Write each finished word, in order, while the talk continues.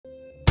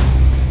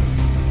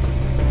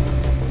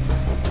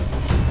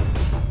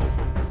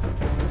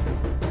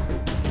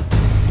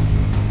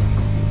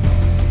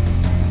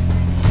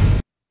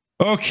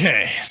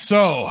Okay,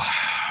 so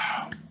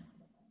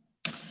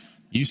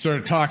you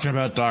started talking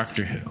about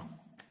Doctor Who.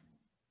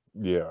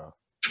 Yeah.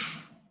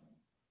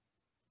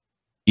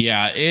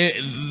 Yeah,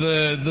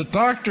 the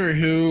Doctor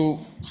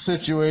Who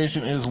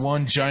situation is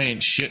one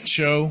giant shit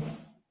show,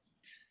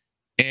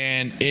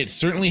 and it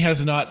certainly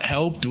has not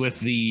helped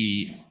with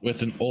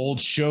an old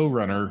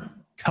showrunner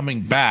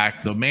coming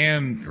back, the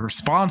man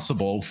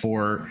responsible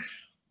for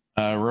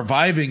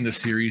reviving the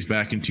series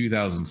back in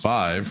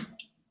 2005.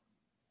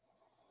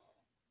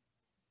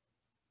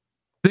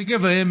 Think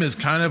of him as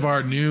kind of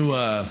our new,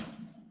 kind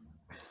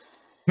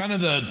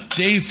of the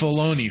Dave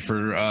Filoni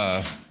for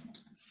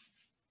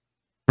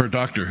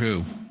Doctor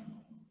Who.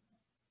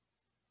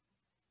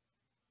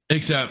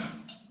 Except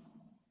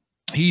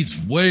he's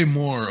way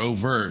more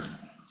overt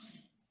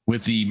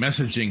with the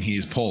messaging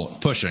he's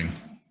pushing,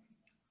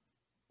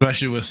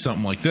 especially with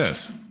something like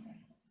this.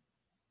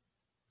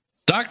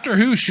 Doctor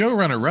Who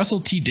showrunner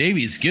Russell T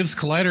Davies gives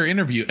Collider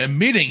interview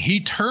admitting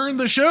he turned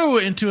the show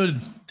into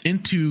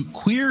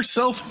queer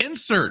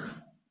self-insert.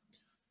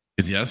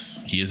 Because yes,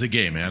 he is a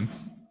gay man.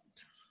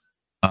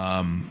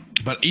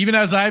 But even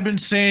as I've been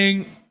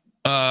saying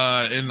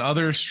in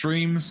other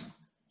streams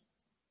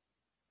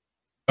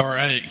or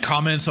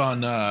comments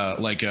on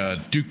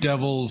Duke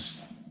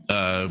Devil's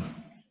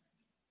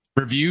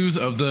reviews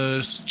of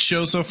the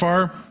show so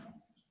far,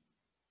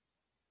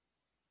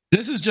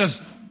 this is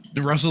just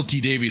Russell T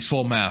Davies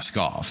full mask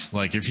off.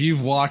 Like, if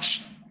you've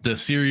watched the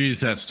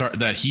series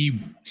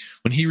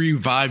when he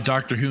revived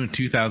Doctor Who in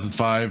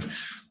 2005,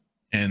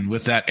 and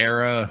with that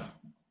era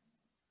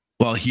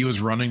while he was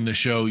running the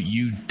show,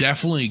 you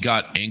definitely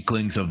got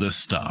inklings of this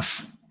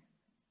stuff.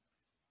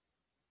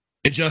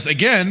 It just,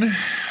 again,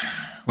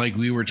 like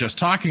we were just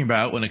talking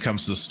about when it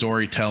comes to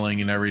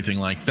storytelling and everything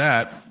like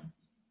that,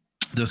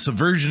 the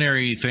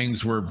subversionary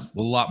things were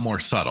a lot more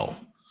subtle.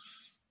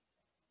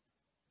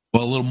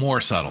 Well, a little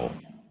more subtle.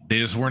 They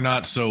just were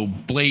not so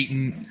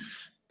blatant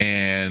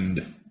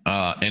and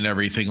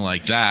everything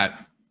like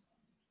that.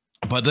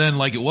 But then,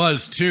 like it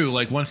was too,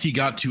 like once he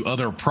got to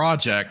other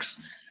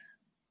projects,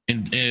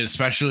 and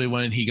especially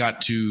when he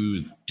got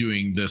to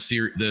doing the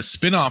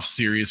spin-off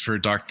series for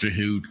Doctor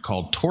Who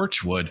called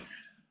Torchwood,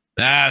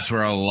 that's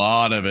where a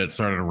lot of it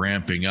started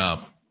ramping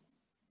up.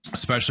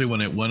 Especially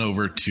when it went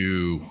over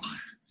to,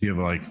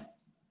 I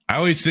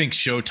always think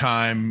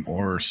Showtime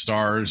or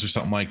Stars or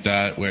something like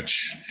that,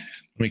 which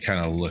let me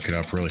kind of look it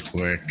up really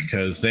quick,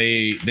 because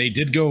they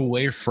did go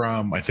away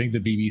from, I think, the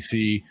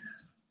BBC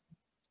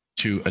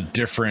to a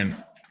different.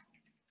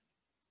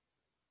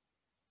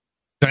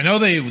 I know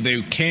they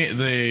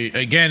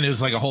again, it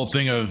was like a whole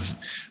thing of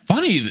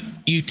funny.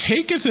 You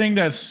take a thing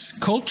that's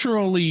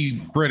culturally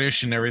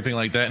British and everything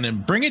like that, and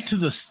then bring it to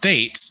the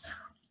States,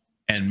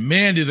 and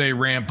man, do they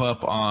ramp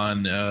up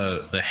on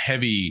the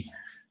heavy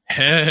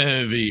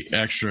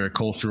extra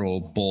cultural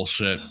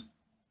bullshit.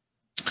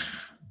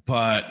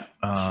 But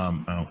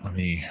let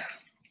me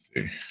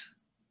see.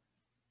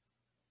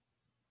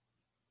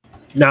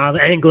 Nah, the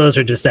Anglos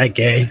are just that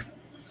gay.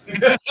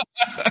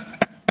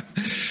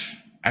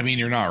 I mean,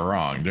 you're not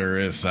wrong. There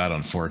is that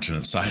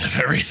unfortunate side of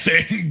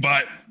everything.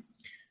 But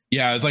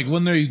yeah, it's like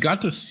when they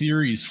got to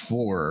series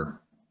 4,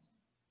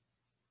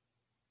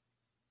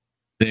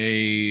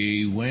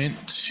 they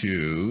went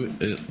to,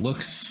 it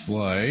looks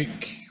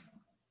like,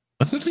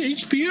 was it the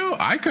HBO?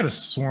 I could have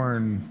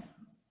sworn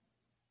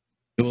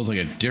it was like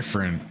a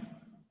different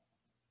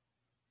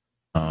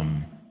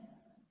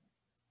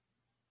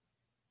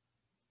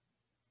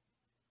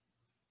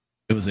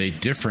it was a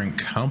different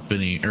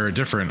company or a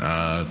different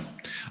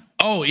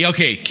oh yeah,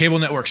 okay, cable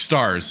network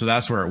Stars, so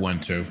that's where it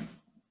went to.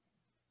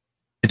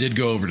 It did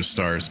go over to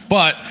Stars.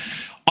 But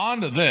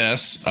on to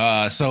this,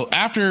 so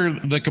after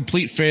the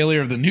complete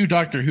failure of the new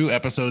Doctor Who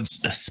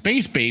episodes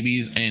Space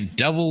Babies and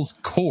Devil's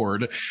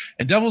Cord,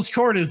 and Devil's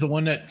Cord is the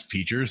one that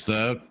features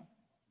the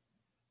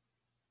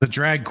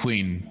drag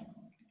queen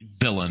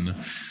villain,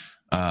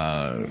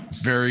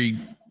 very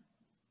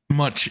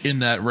much in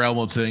that realm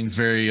of things,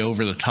 very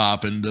over the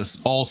top, and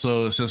just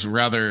also it's just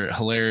rather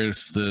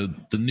hilarious.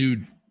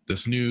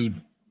 This new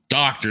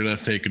doctor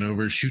that's taken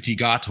over, Ncuti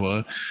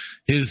Gatwa,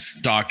 his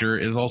doctor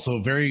is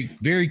also very,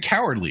 very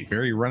cowardly,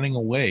 very running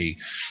away,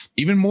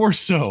 even more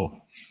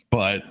so.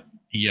 But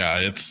yeah,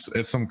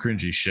 it's some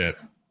cringy shit.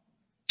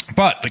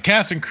 But the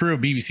cast and crew of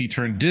BBC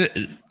turned,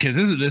 because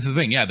this is the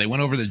thing. Yeah, they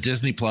went over to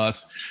Disney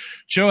Plus.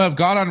 Show have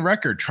got on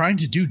record trying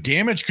to do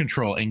damage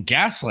control and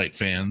gaslight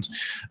fans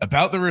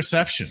about the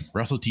reception.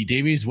 Russell T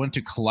Davies went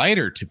to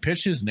Collider to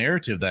pitch his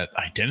narrative that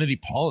identity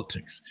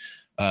politics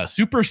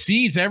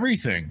supersedes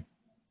everything,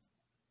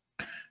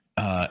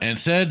 and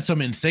said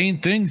some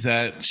insane things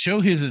that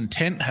show his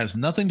intent has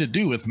nothing to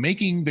do with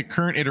making the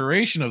current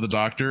iteration of the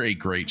Doctor a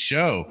great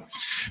show.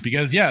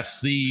 Because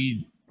yes,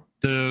 the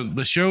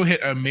show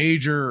hit a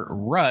major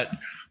rut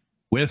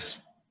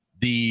with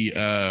the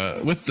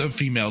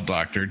female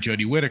Doctor,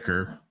 Jodie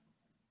Whittaker.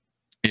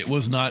 It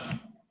was not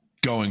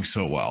going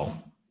so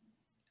well.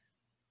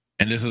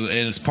 And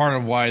it's part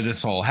of why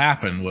this all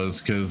happened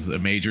was because a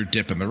major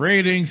dip in the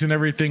ratings and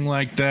everything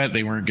like that.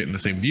 They weren't getting the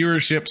same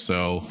viewership,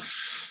 so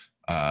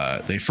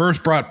they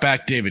first brought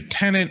back David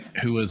Tennant,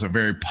 who was a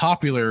very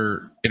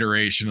popular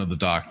iteration of the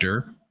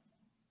Doctor.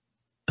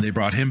 And they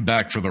brought him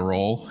back for the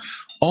role,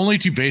 only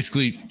to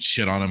basically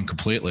shit on him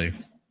completely.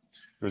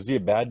 Was he a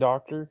bad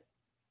Doctor?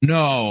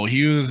 No,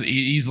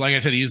 he's like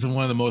I said, he's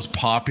one of the most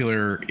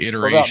popular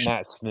iterations. What about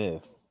Matt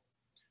Smith?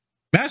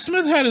 Matt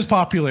Smith had his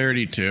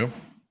popularity too.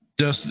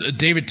 Just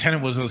David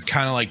Tennant was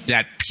kind of like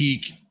that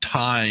peak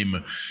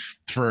time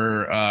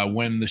for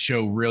when the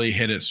show really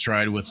hit its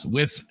stride with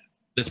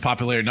its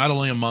popularity, not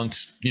only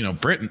amongst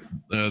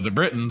the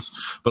Britons,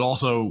 but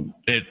also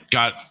it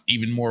got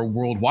even more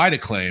worldwide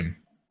acclaim.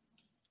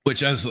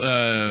 Which, as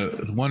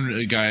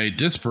one guy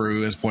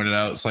Disparu has pointed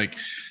out, it's like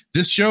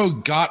this show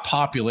got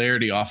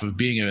popularity off of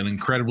being an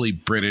incredibly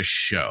British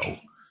show,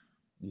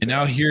 and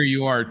now here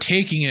you are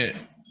taking it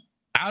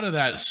out of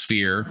that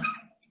sphere,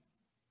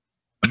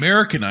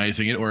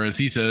 Americanizing it, or as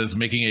he says,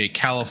 making a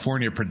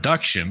California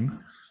production.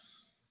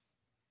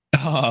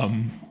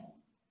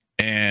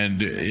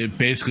 And it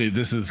basically,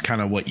 this is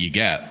kind of what you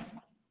get.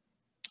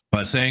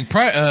 But saying,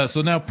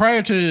 so now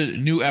prior to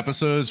new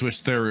episodes,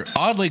 which they're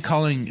oddly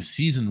calling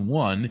season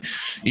 1,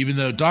 even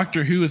though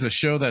Doctor Who is a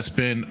show that's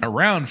been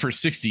around for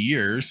 60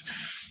 years.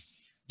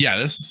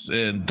 Yeah,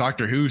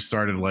 Doctor Who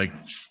started like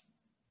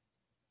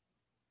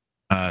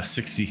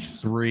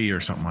 63 or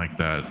something like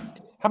that.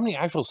 How many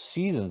actual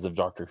seasons of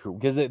Doctor Who?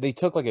 Because they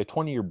took like a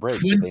 20-year break.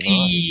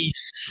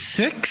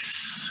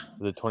 26?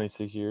 Was it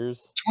 26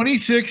 years?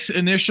 26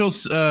 initial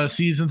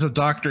seasons of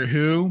Doctor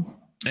Who.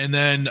 And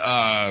then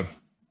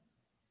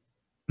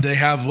they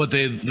have what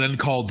they then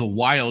call the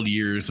Wild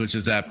Years, which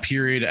is that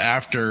period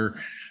after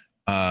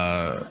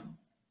the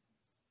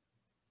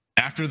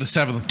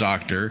Seventh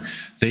Doctor.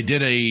 They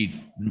did a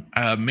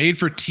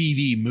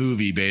made-for-TV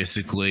movie,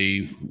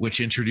 basically, which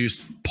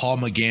introduced Paul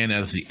McGann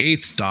as the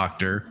Eighth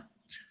Doctor.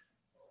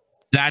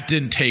 That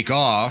didn't take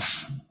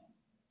off,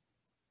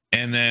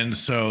 and then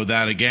so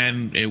that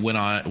again it went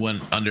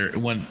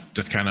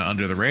just kind of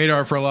under the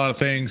radar for a lot of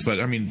things. But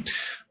I mean,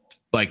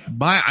 like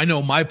I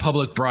know my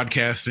public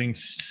broadcasting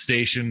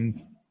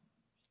station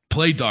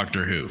played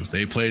Doctor Who.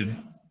 They played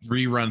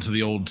reruns of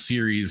the old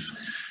series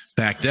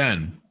back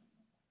then.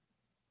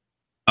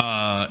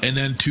 And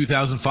then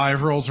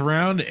 2005 rolls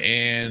around,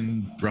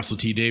 and Russell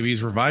T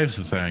Davies revives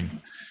the thing,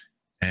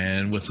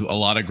 and with a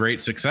lot of great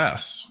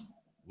success.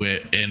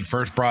 And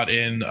first brought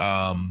in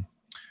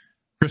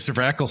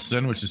Christopher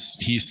Eccleston,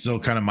 he's still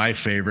kind of my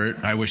favorite.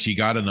 I wish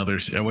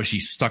he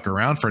stuck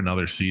around for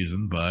another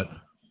season, but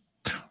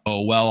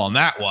oh well on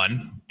that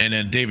one. And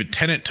then David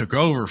Tennant took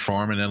over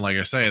for him, and then like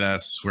I say,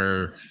 that's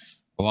where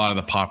a lot of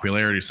the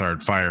popularity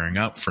started firing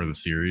up for the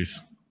series.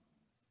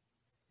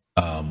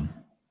 But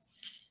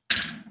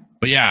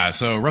yeah,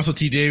 so Russell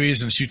T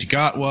Davies and Ncuti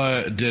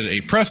Gatwa did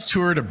a press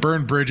tour to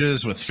burn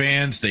bridges with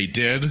fans. They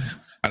did.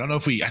 I don't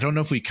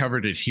know if we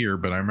covered it here,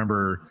 but I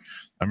remember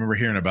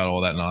hearing about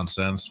all that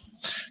nonsense.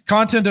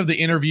 Content of the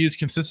interviews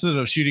consisted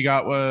of Ncuti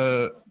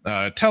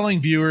Gatwa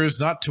telling viewers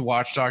not to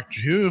watch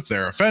Doctor Who if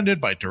they're offended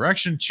by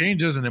direction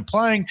changes and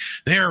implying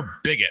they're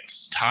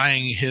bigots,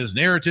 tying his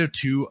narrative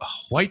to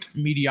white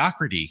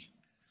mediocrity.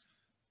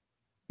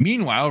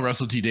 Meanwhile,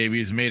 Russell T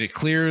Davies made it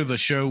clear the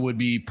show would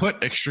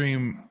put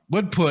extreme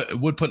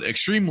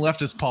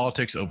leftist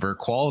politics over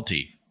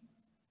quality.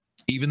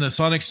 Even the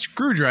sonic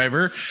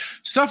screwdriver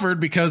suffered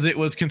because it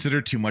was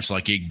considered too much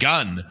like a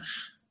gun.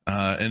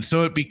 And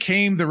so it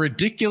became the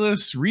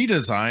ridiculous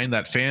redesign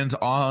that fans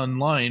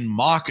online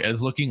mock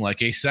as looking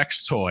like a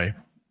sex toy.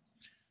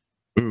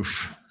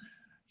 Oof.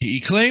 He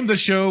claimed the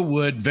show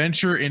would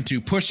venture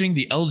into pushing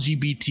the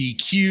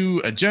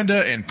LGBTQ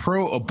agenda and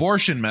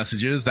pro-abortion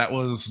messages. That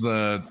was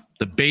the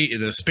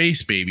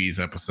Space Babies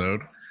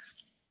episode,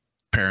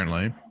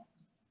 apparently.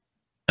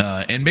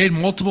 And made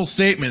multiple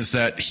statements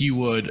that he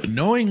would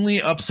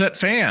knowingly upset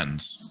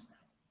fans.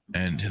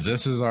 And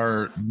this is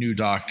our new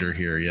Doctor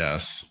here,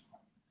 yes.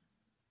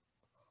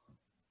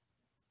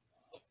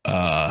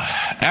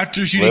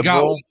 After Jeudy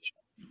got...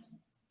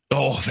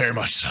 Oh, very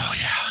much so,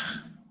 yeah.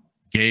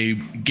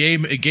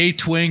 Gay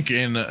twink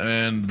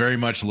and very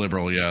much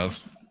liberal,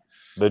 yes.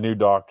 The new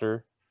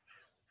Doctor?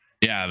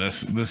 Yeah,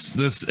 this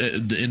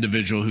the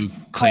individual who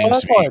claims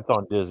that's why it's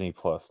on Disney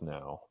Plus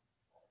now.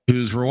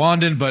 Who's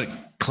Rwandan but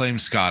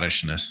claims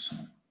Scottishness.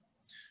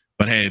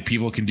 But hey,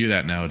 people can do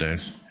that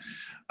nowadays.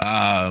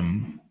 After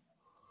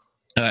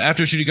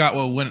Ncuti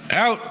Gatwa went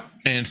out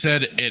and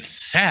said it's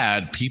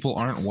sad people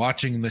aren't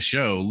watching the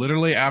show,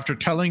 literally after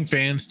telling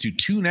fans to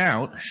tune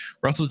out,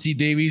 Russell T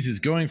Davies is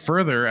going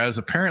further as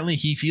apparently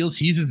he feels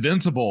he's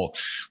invincible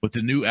with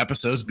the new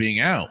episodes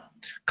being out.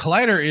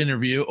 Collider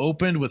interview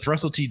opened with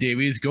Russell T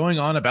Davies going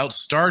on about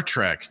Star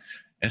Trek,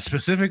 and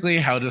specifically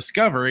how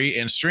Discovery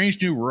and Strange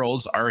New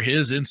Worlds are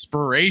his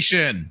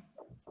inspiration.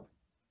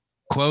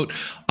 Quote,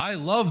 I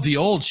love the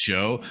old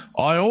show.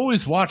 I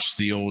always watched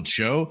the old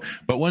show,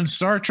 but when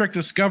Star Trek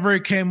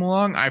Discovery came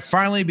along, I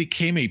finally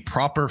became a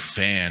proper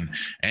fan.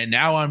 And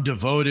now I'm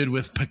devoted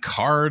with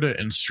Picard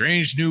and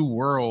Strange New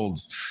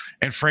Worlds.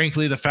 And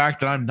frankly, the fact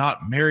that I'm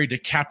not married to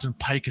Captain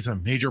Pike is a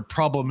major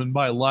problem in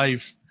my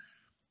life.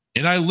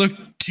 And I look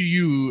to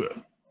you,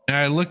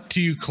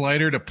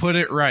 Collider, to put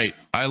it right.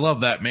 I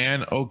love that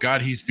man. Oh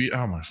God,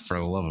 oh my, for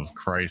the love of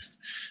Christ.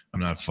 I'm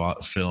not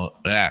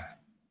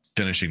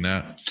finishing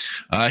that.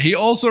 He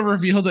also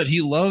revealed that he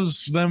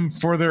loves them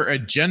for their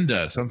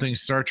agenda, something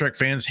Star Trek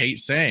fans hate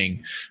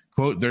saying.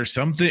 Quote, there's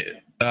something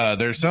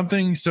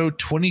so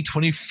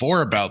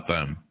 2024 about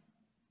them.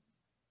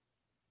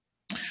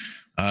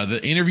 The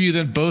interview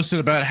then boasted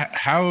about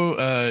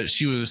how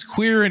she was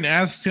queer and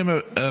asked him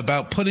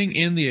about putting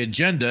in the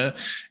agenda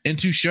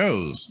into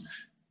shows.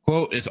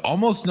 Quote, it's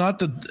almost not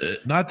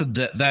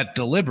that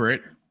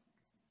deliberate.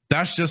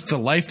 That's just the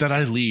life that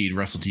I lead,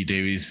 Russell T.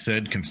 Davies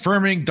said,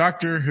 confirming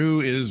Doctor Who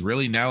is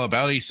really now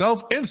about a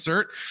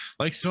self-insert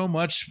like so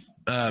much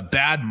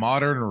bad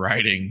modern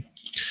writing.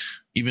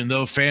 Even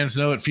though fans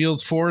know it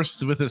feels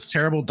forced with this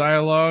terrible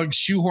dialogue,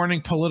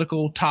 shoehorning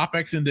political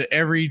topics into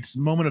every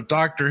moment of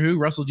Doctor Who,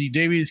 Russell T.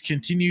 Davies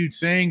continued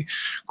saying,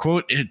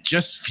 quote, it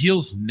just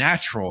feels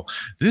natural.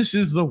 This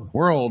is the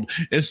world.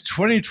 It's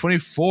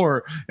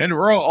 2024, and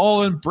we're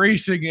all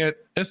embracing it.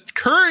 It's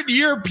current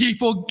year,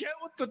 people. Get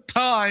with the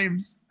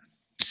times.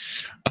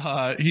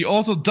 He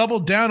also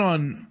doubled down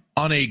on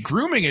a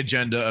grooming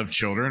agenda of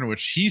children,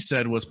 which he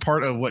said was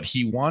part of what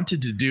he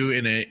wanted to do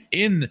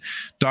in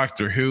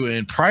Doctor Who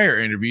in prior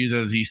interviews,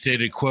 as he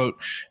stated, quote,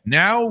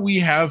 now we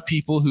have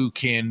people who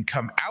can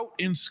come out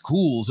in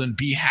schools and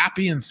be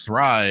happy and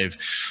thrive,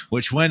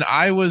 which when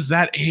I was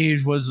that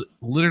age was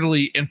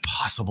literally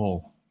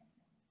impossible.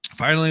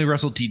 Finally,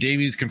 Russell T.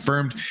 Davies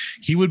confirmed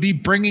he would be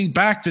bringing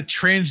back the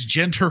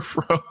transgender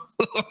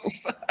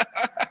roles.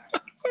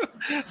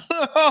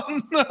 Oh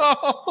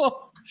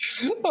no!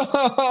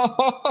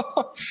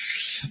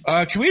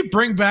 Can we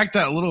bring back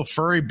that little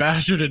furry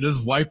bastard and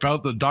just wipe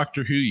out the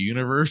Doctor Who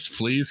universe,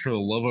 please, for the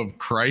love of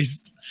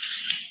Christ?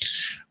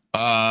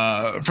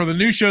 For the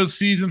new show's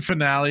season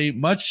finale,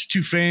 much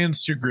to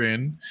fans'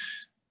 chagrin,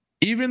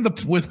 even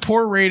with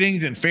poor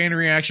ratings and fan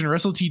reaction,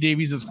 Russell T.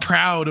 Davies is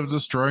proud of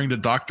destroying the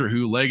Doctor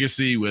Who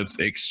legacy with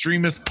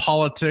extremist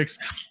politics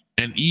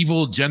and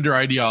evil gender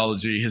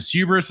ideology. His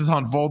hubris is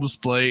on full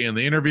display in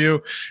the interview,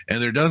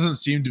 and there doesn't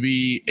seem to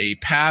be a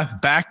path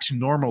back to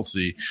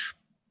normalcy.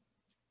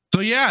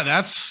 So yeah,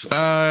 that's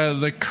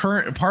the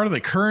current part of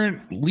the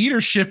current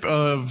leadership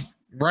of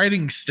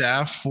writing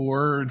staff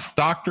for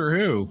Doctor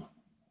Who.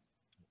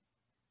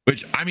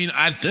 Which, I mean,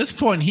 at this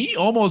point, he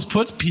almost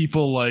puts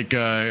people like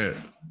Dave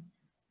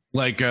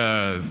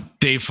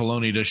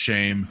Filoni to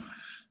shame.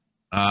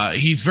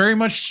 He's very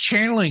much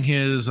channeling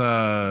his.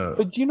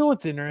 But you know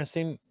what's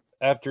interesting?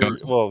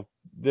 Well,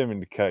 didn't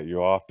mean to cut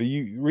you off, but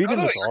you reading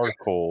this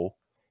article,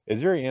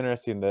 it's very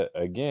interesting that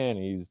again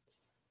he's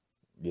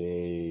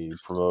gay,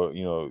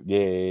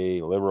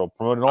 gay, liberal,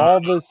 promoting all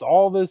these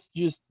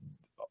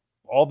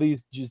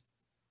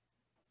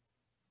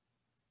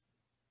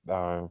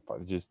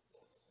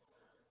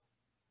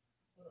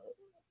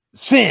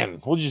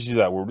sin. We'll just use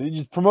that word. They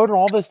just promoting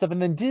all this stuff,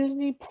 and then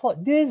Disney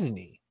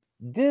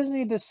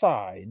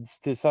decides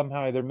to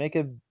somehow either make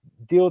a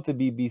deal with the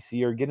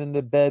BBC or get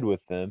into bed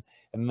with them,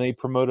 and they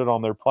promote it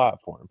on their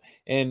platform.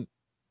 And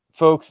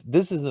folks,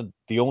 this isn't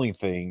the only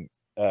thing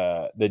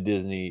that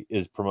Disney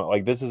is promoting.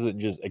 Like, this isn't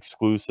just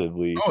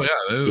exclusively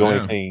the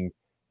only thing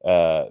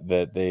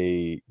that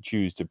they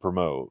choose to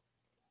promote.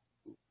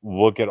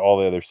 Look at all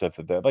the other stuff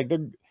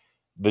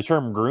the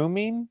term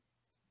grooming,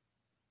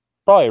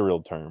 probably a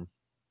real term.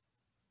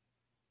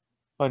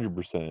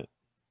 100%.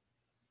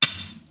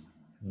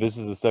 This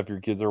is the stuff your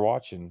kids are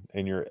watching,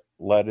 and you're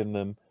letting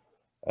them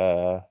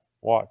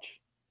watch.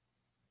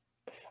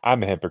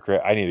 I'm a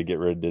hypocrite. I need to get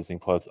rid of Disney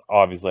Plus.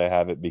 Obviously, I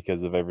have it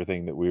because of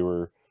everything that we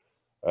were,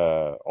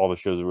 all the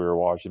shows that we were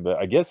watching. But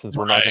I guess since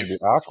we're not going to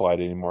do Acolyte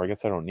anymore, I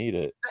guess I don't need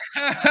it.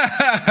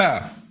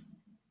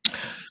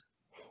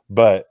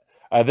 But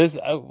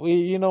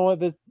you know what?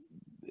 This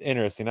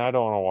interesting. I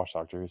don't want to watch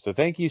Doctor Who. So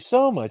thank you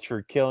so much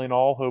for killing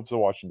all hopes of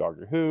watching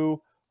Doctor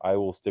Who. I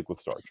will stick with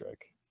Star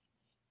Trek.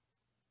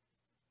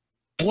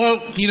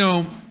 Well,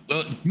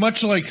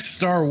 much like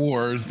Star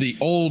Wars, the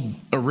old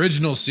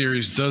original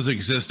series does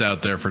exist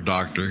out there for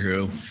Doctor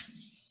Who,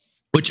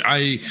 which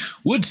I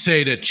would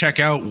say to check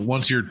out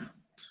once you've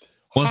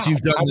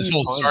done this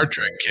whole Star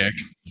Trek kick.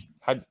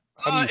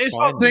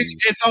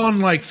 It's on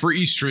like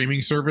free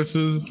streaming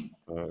services.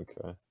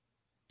 Okay.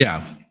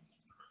 Yeah.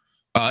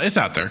 It's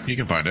out there. You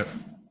can find it.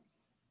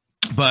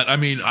 But I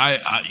mean,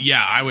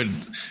 I would,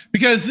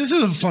 because this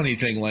is a funny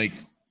thing. Like,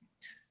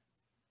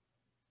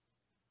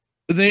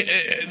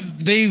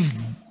 and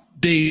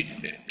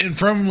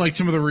from like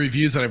some of the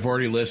reviews that I've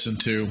already listened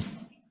to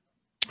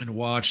and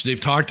watched, they've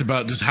talked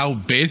about just how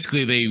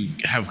basically they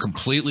have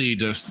completely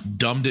just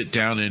dumbed it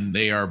down, and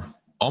they are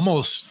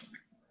almost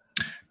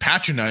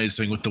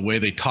patronizing with the way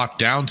they talk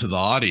down to the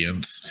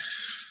audience.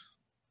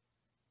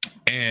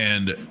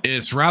 And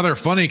it's rather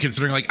funny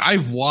considering, like,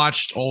 I've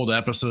watched old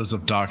episodes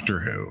of Doctor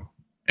Who,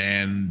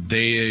 and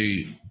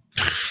they,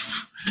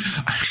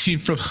 I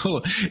mean,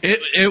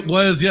 it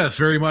was, yes,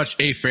 very much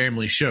a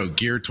family show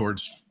geared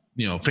towards,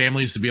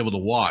 families to be able to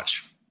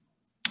watch.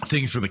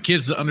 Things for the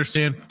kids to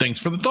understand, things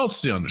for the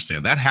adults to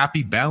understand. That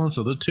happy balance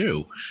of the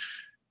two.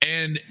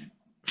 And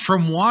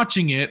from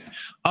watching it,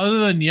 other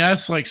than,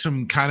 yes, like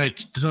some of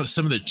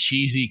the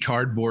cheesy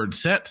cardboard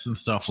sets and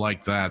stuff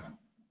like that,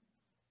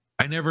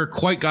 I never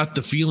quite got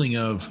the feeling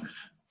of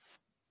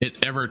it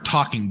ever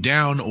talking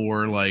down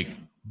or like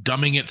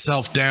dumbing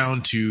itself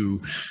down to,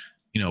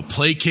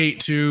 placate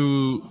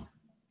to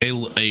a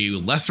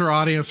lesser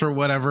audience or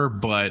whatever.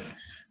 But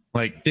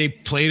like, they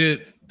played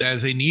it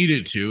as they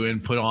needed to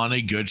and put on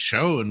a good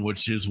show, and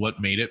which is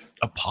what made it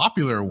a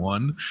popular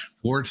one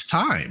for its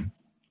time.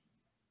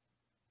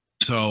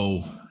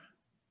 So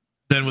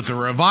then with the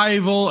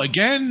revival,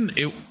 again,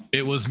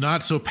 it was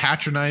not so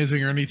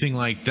patronizing or anything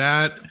like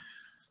that.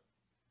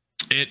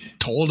 It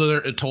told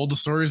the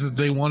stories that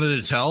they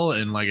wanted to tell,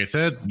 and like I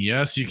said,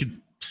 yes, you could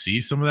see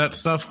some of that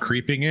stuff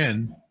creeping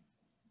in.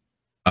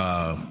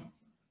 But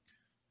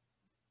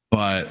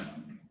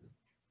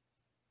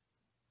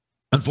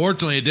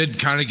unfortunately, it did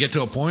kind of get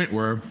to a point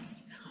where,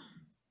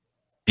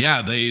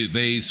 yeah,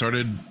 they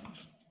started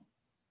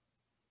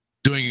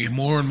doing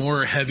more and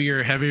more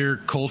heavier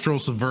cultural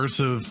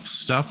subversive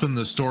stuff in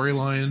the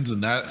storylines,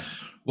 and that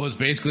was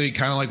basically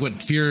kind of like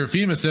what Fear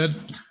FEMA said.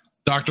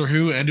 Doctor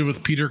Who ended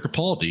with Peter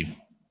Capaldi,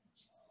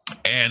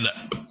 and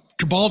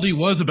Capaldi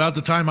was about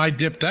the time I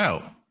dipped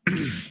out.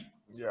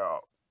 Yeah.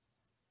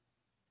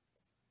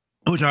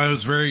 Which I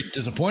was very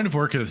disappointed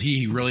for, because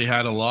he really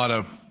had a lot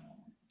of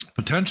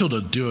potential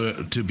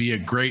to be a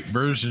great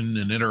version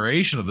and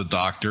iteration of the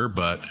Doctor,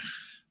 but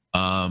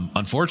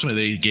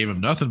unfortunately they gave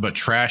him nothing but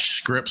trash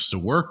scripts to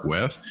work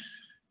with.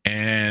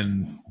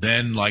 And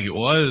then, like,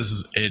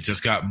 it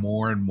just got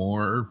more and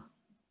more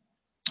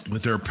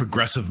with their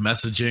progressive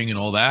messaging and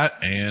all that.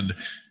 And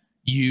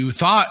people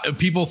thought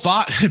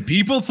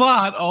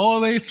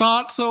they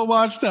thought so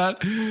much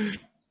that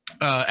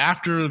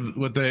after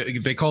what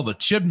they call the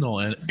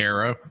Chibnall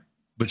era,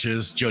 which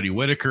is Jodie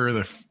Whittaker,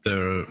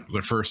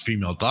 the first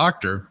female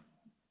Doctor,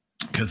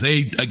 because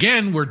they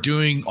again were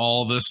doing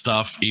all this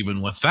stuff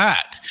even with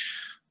that.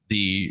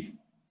 The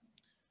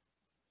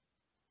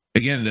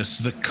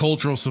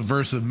cultural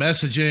subversive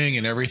messaging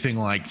and everything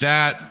like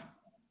that.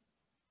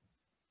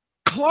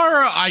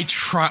 Clara, I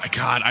tried.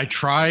 How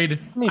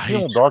many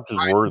female doctors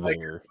were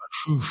there?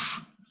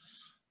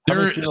 How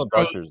many female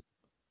doctors?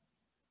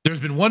 There's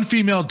been one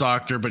female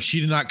Doctor, but she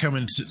did not come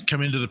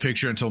into the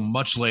picture until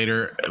much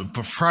later.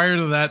 But prior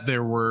to that,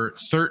 there were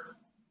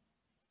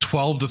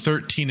 12 to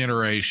 13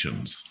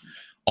 iterations,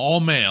 all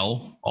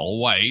male, all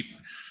white,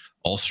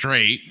 all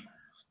straight.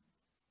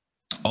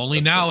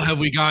 Only now have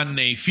we gotten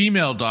a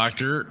female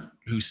Doctor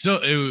who is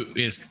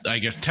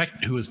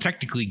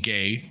technically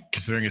gay,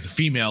 considering it's a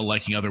female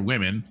liking other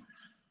women.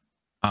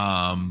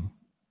 That's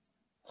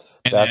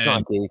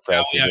not gay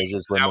fashion. There's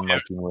just women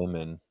liking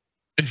women.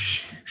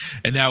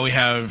 And now we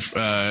have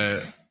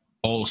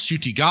old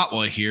Shuti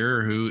Gatwa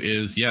here, who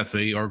is, yes,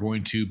 they are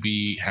going to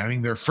be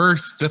having the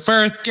first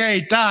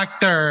gay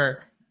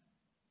Doctor.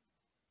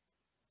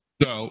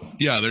 So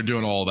yeah, they're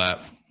doing all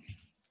that.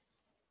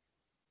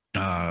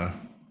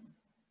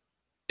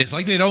 It's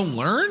like they don't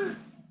learn,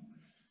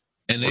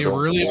 and they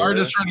really are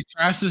just trying to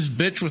crash this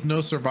bitch with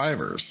no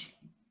survivors.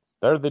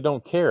 They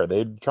don't care.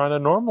 They're trying to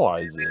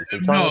normalize this. They're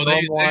trying to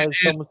normalize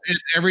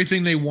it's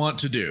everything they want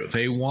to do.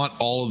 They want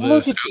all of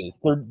this. Look at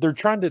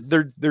this.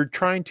 They're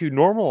trying to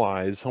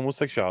normalize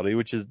homosexuality,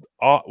 which is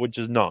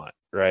not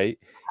right.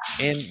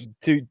 And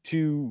to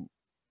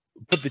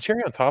put the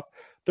cherry on top,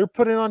 they're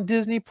putting on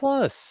Disney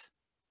Plus.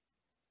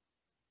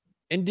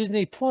 And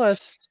Disney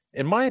Plus,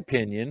 in my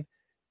opinion,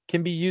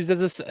 can be used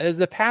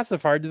as a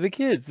pacifier to the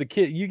kids.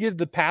 You give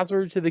the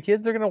password to the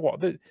kids, they're gonna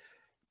watch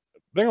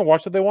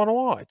what they want to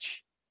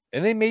watch.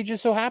 And they may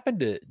just so happen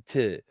to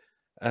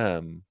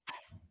turn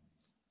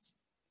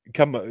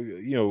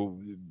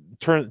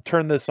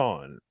this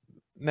on.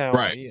 Now,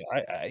 right.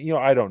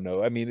 I don't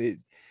know. I mean,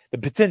 the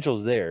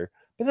potential's there,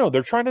 but no,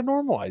 they're trying to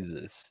normalize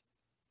this,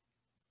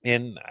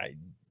 and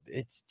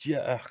it's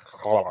just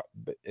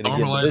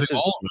normalizing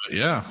all of it.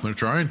 Yeah, they're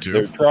trying to.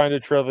 They're trying to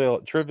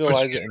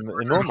trivialize it and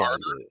normalize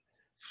it.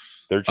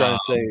 They're trying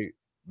to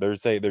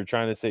say they're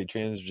trying to say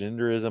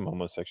transgenderism,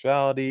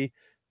 homosexuality,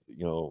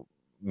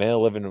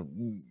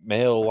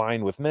 male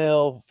line with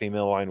male,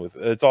 female line with,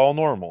 it's all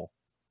normal,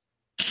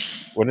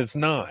 when it's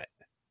not.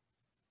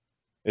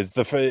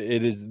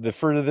 It is the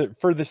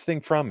furthest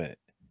thing from it.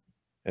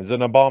 It's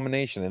an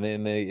abomination,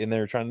 and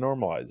they're trying to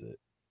normalize it.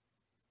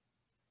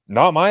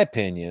 Not my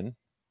opinion.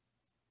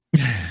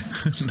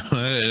 No,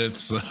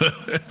 it's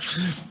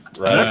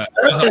right.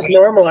 Not just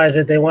normalize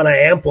it; they want to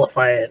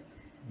amplify it.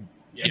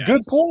 Yes.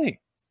 Good point.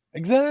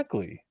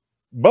 Exactly.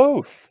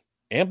 Both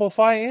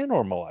amplify and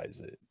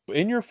normalize it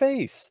in your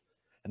face,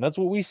 and that's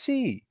what we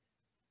see.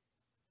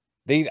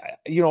 They,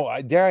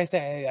 dare I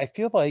say, I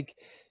feel like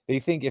They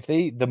think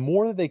the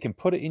more that they can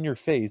put it in your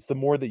face, the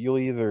more that you'll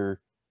either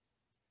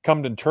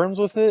come to terms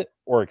with it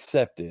or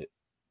accept it,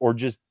 or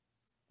just,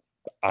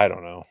 I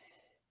don't know.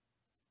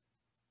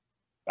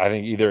 I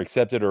think either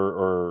accept it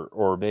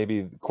or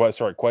maybe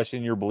start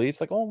questioning your beliefs.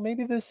 Like, oh,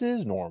 maybe this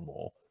is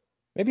normal.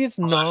 Maybe it's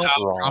not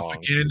wrong.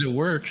 Propaganda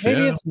works.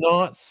 Maybe Yeah. it's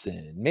not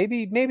sin.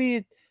 Maybe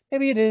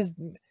it is.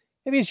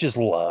 Maybe it's just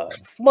love.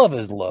 Love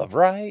is love,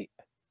 right?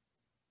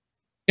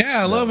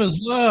 Yeah, No. love is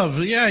love.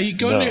 Yeah, you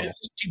go No. to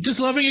just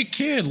loving a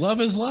kid. Love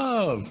is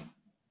love.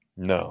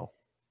 No.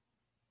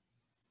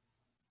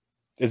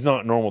 It's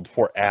not normal to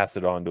pour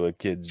acid onto a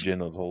kid's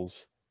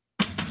genitals.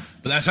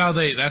 But that's how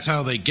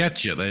they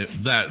get you.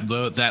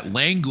 That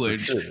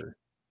language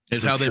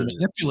is how they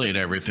manipulate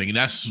everything. And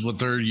that's what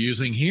they're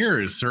using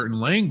here is certain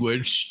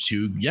language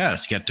to,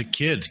 yes, get to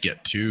kids,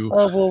 get to.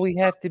 Oh, well, we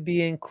have to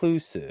be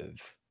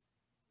inclusive.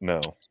 No.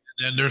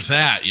 And there's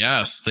that.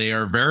 Yes, they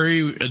are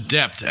very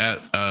adept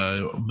at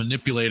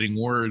manipulating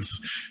words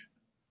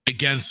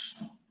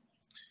against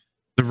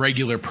the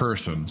regular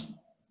person.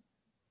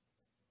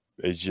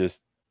 It's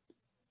just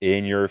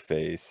in your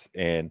face.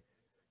 And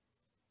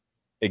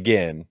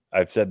again,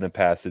 I've said in the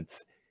past,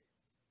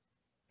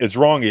 it's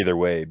wrong either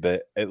way,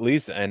 but at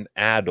least an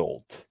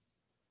adult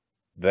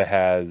that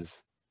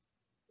has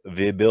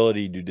the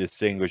ability to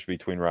distinguish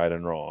between right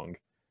and wrong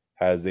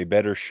has a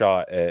better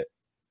shot at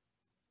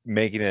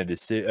making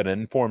an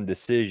informed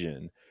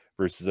decision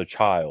versus a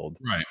child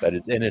that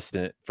is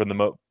innocent,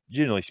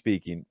 generally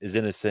speaking, is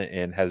innocent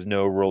and has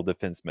no real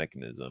defense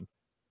mechanism.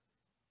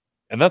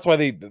 And that's why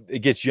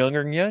it gets younger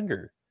and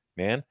younger,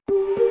 man.